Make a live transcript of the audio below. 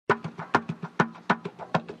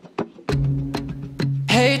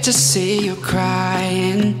hate to see you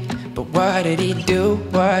crying, but what did he do?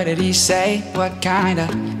 What did he say? What kinda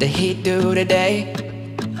did he do today?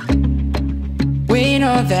 We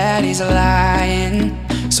know that he's lying,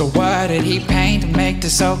 so what did he paint to make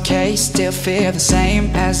this okay? Still feel the same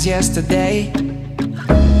as yesterday.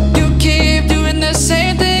 You keep doing the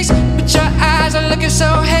same things, but your eyes are looking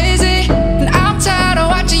so hazy, and I'm tired of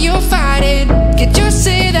watching you fight it. Can't you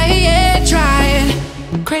see that he ain't trying?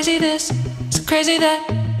 Crazy this, so crazy that,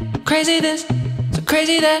 crazy this, so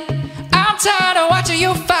crazy that. I'm tired of watching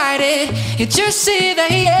you fight it. Can't you see that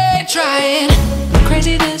he ain't trying?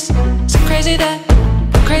 Crazy this, so crazy that,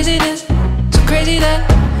 crazy this, so crazy that.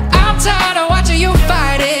 I'm tired of watching you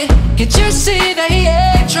fight it. Can't you see that he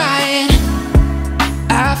ain't trying?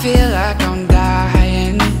 I feel like I'm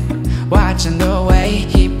dying, watching the way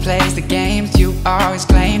he plays the games. You always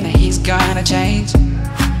claim that he's gonna change.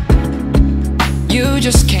 You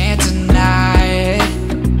just can't deny it.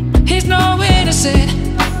 He's no innocent,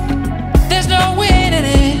 there's no winning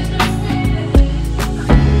it.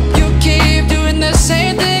 You keep doing the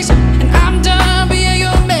same things, and I'm done being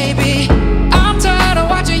your maybe. I'm tired of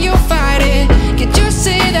watching you fight it. Can't you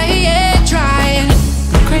see that he ain't trying?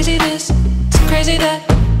 Crazy this, so crazy that,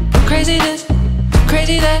 crazy this,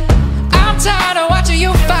 crazy that. I'm tired of watching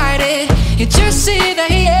you fight it. Can't you see that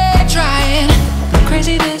he ain't trying?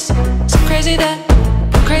 Crazy this, so crazy that,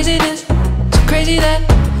 crazy this, so crazy that.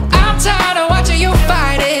 I'm tired of watching you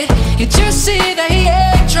fight it. Can't you see that he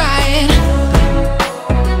ain't trying?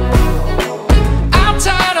 I'm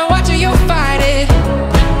tired of watching you fight it.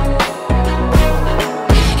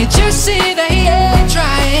 Can't you see that he ain't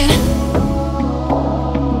trying?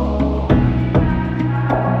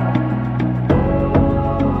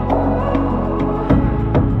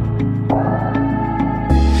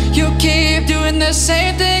 You keep doing the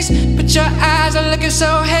same things, but your eyes are looking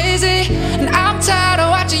so hazy, and I'm tired of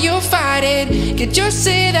watching you fight it. Can't you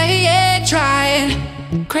see that he ain't trying?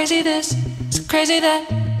 Crazy this, so crazy that,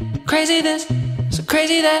 crazy this, so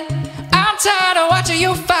crazy that. I'm tired of watching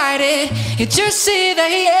you fight it. Can't you see that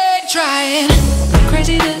he ain't trying?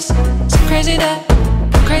 Crazy this, so crazy that,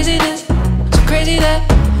 crazy this, so crazy that.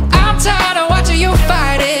 I'm tired of watching you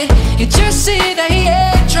fight it. Can't you see that he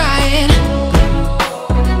ain't trying?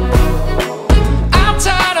 I'm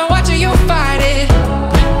tired of watching you fight it.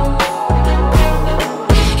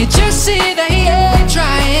 Can't you see that he ain't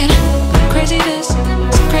trying? Crazy this,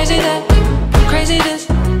 so crazy that, crazy this,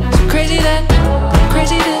 so crazy that,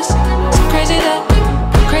 crazy this, so crazy that,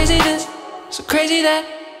 crazy this, so crazy that.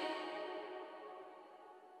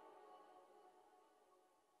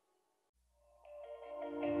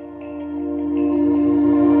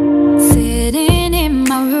 Sitting in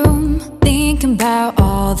my room, thinking about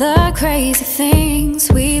all the crazy things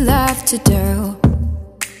we love to do.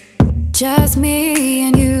 Just me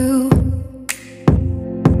and you.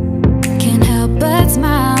 Can't help but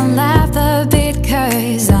smile and laugh a bit,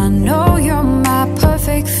 'cause I know you're my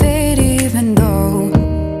perfect fit, even though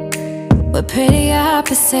we're pretty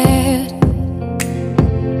opposite.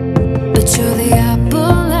 But you're the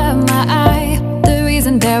apple of my eye, the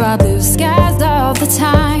reason there are blue skies all the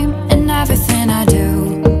time. And everything I do,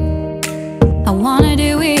 I wanna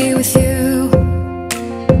do it with you.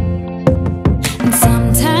 And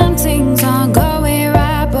sometimes things aren't going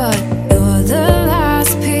right, but you're the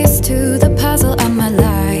last piece to the puzzle of my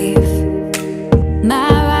life. My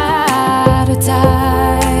ride or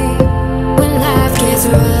die. When life gets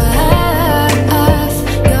rough,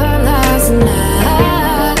 your love's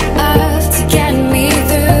enough to get me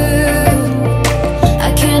through. I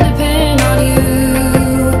can depend on you.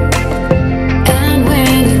 And when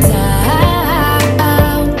you're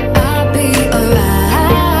down, I'll be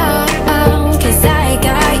around, 'cause I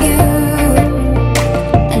got you,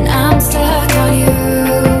 and I'm stuck on you.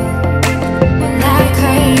 We're like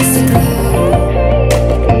crazy glue.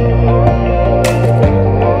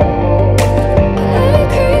 We're like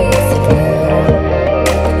crazy glue.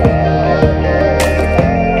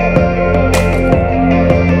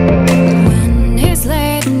 When it's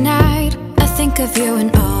late at night, I think of you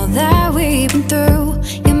and all that we've been through.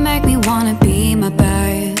 You make me wanna be my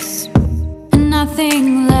best, and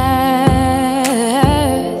nothing less.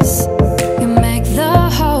 You make the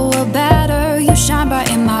whole world better. You shine bright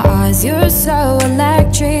in my eyes. You're so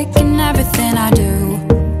electric in everything I do.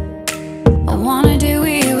 I wanna do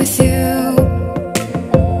it with you.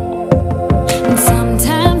 And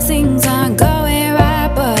sometimes things aren't going right,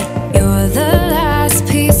 but you're the last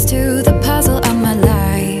piece to the puzzle of my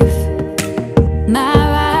life. My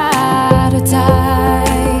ride or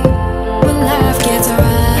die. When life gets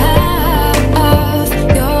rough,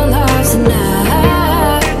 your love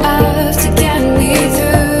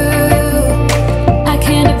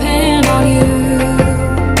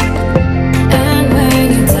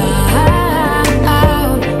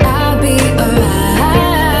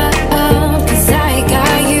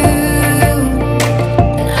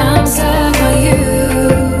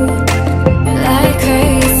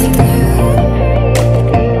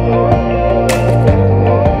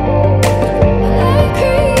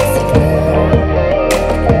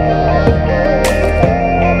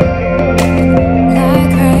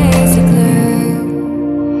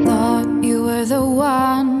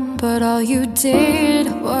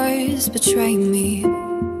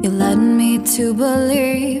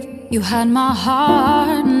believe you had my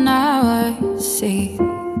heart. Now I see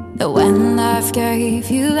that when life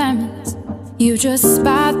gave you lemons, you just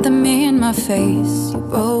spat them in my face. You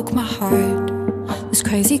broke my heart. This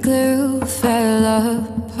crazy glue fell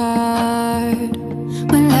apart.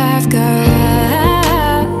 When life got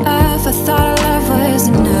rough, I thought our love was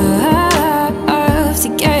enough to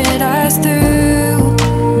get us through.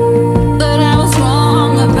 But I was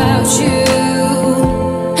wrong about you.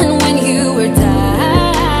 And when you were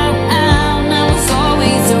down, I was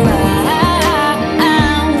always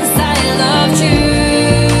around, 'cause I loved you.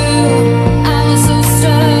 I was so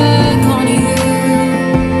stuck on you.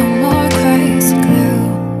 No more crazy glue.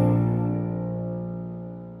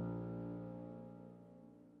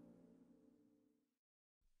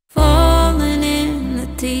 Falling in the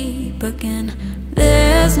deep again.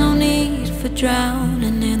 There's no need for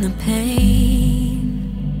drowning in the pain.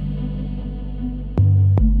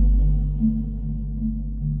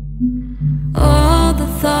 All the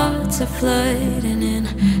thoughts are flooding in.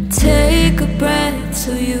 Take a breath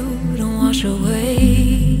so you don't wash away.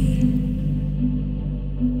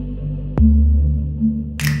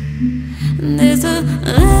 There's a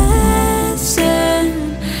lesson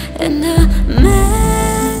and a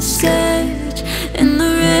message in the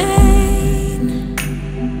rain.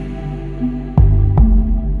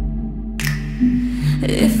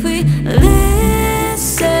 If we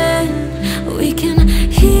listen, we can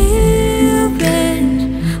hear it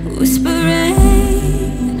whispering.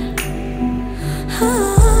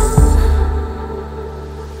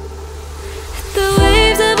 The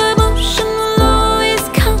waves of emotion will always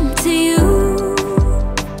come to you,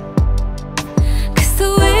 'cause the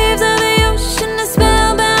waves of the ocean are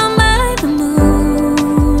spellbound by the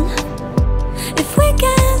moon. If we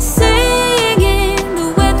can sing in the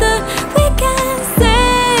weather, we can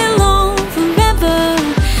sail on forever,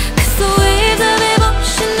 'cause the waves of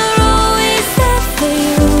emotion are always there for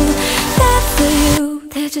you, there for you.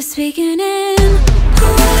 They're just speaking in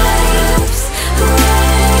waves, waves,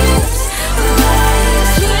 waves,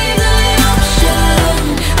 waves of emotion,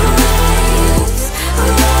 waves,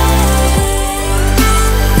 waves,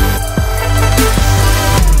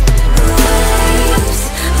 waves,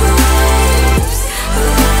 waves,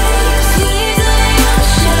 waves of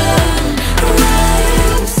emotion,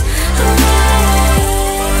 waves,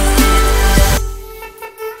 waves.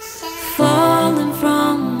 Falling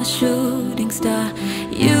from a shooting star,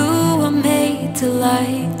 you were made to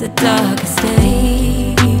light the darkest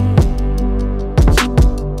day.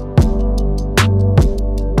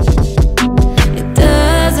 It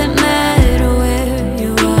doesn't matter where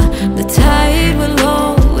you are, the tide will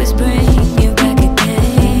always bring you back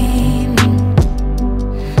again.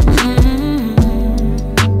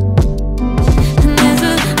 And there's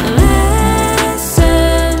a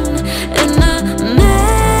lesson and a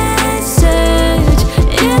message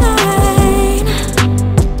in the rain.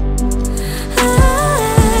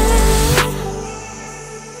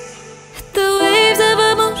 The waves of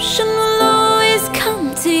emotion will always come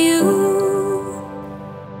to you,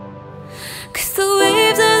 'cause the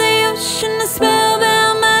waves of the ocean are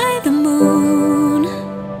spellbound by the moon.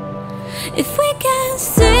 If we can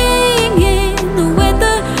sing in the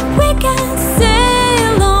weather, we can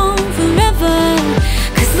sail on forever,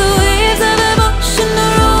 'cause the waves of emotion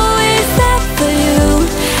are always there for you,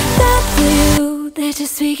 there for you. They're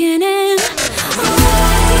just speaking in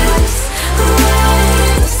waves, waves,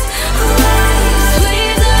 waves,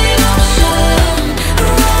 waves of emotion,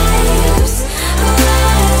 waves,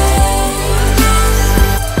 waves,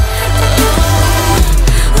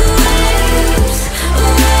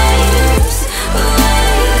 waves,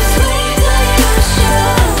 waves, waves of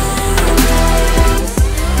emotion.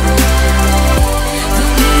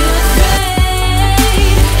 Don't be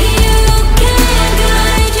afraid, you can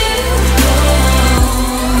guide you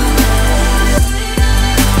home.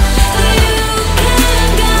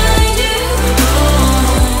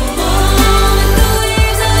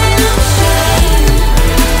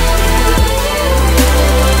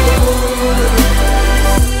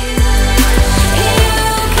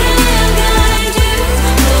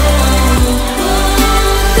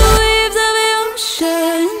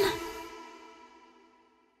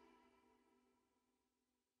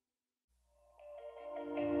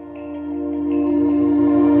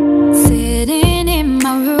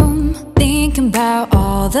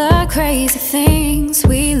 the crazy things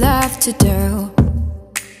we love to do,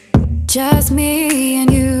 just me and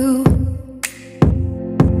you.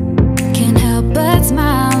 Can't help but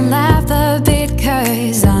smile and laugh a bit,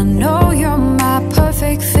 'cause I know you're my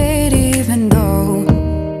perfect fit, even though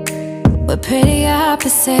we're pretty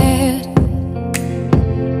opposite.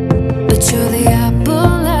 But you're the opposite.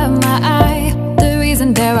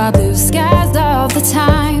 are blue skies all the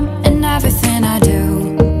time. And everything I do,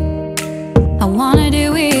 I wanna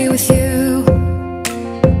do it with you.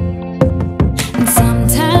 And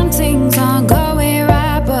sometimes things aren't going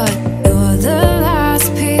right, but you're the last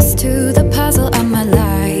piece to the puzzle of my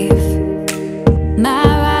life. My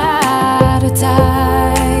ride or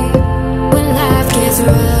die. When life gets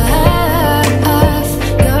rough,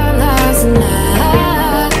 your love's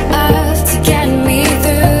enough to get me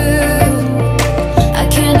through. I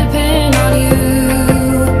can depend on you.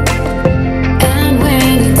 And when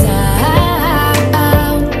you're down,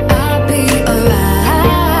 I'll be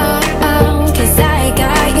around, 'cause I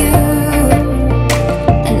got you,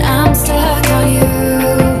 and I'm stuck on you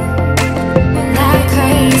like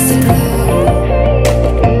crazy glue.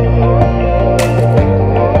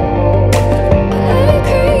 Like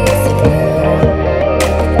crazy glue.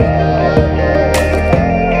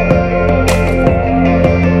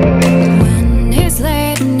 When it's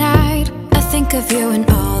late at night, I think of you and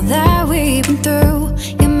all that we've been through.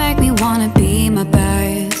 You make me wanna be my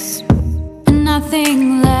best and nothing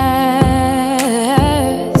less.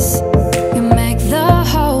 You make the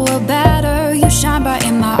whole world better. You shine bright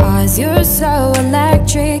in my eyes. You're so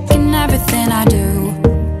electric in everything I do.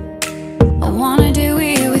 I wanna do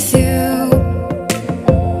it with you.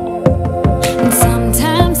 And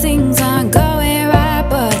sometimes things aren't going right,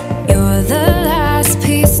 but you're the last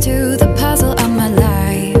piece to the puzzle of my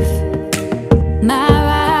life. My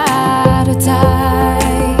ride or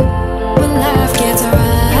die. When life gets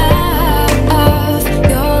rough,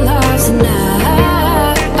 your love's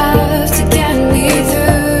enough to get me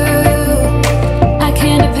through. I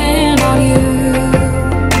can depend on you.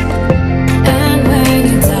 And when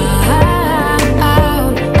you're down,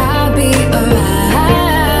 I'll be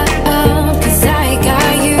around, 'cause I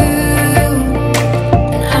got you,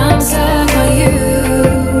 and I'm stuck on you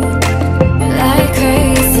like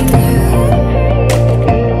crazy glue.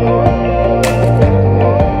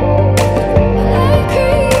 Like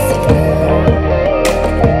crazy glue.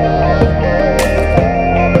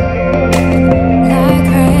 Like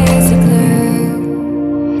crazy glue.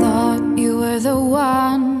 Thought you were the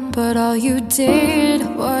one, but all you did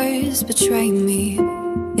was betray me.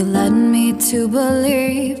 You led me to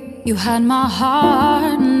believe you had my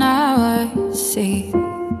heart. Now I see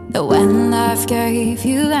that when life gave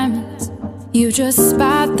you lemons, you just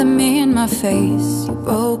spat them in my face. You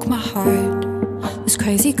broke my heart. This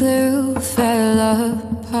crazy glue fell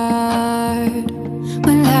apart.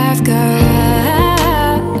 When life got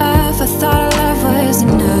rough, I thought our love was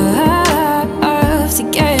enough to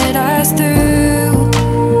get us through.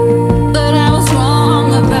 But I was wrong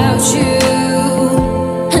about you.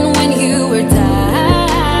 And when you were down,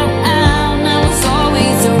 I was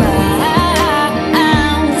always around,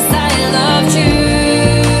 'cause I loved you.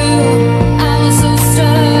 I was so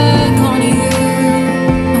stuck on you.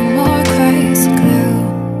 No more crazy glue.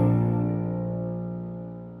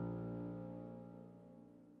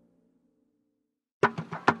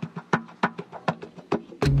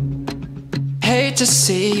 Hate to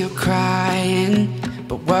see you crying,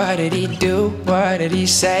 but what did he do? What did he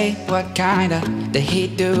say? What kinda did he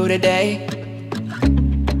do today?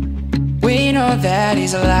 We know that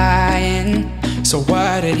he's lying, so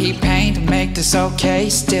what did he paint to make this okay?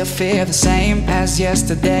 Still feel the same as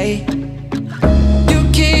yesterday. You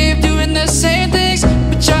keep doing the same things,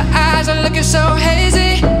 but your eyes are looking so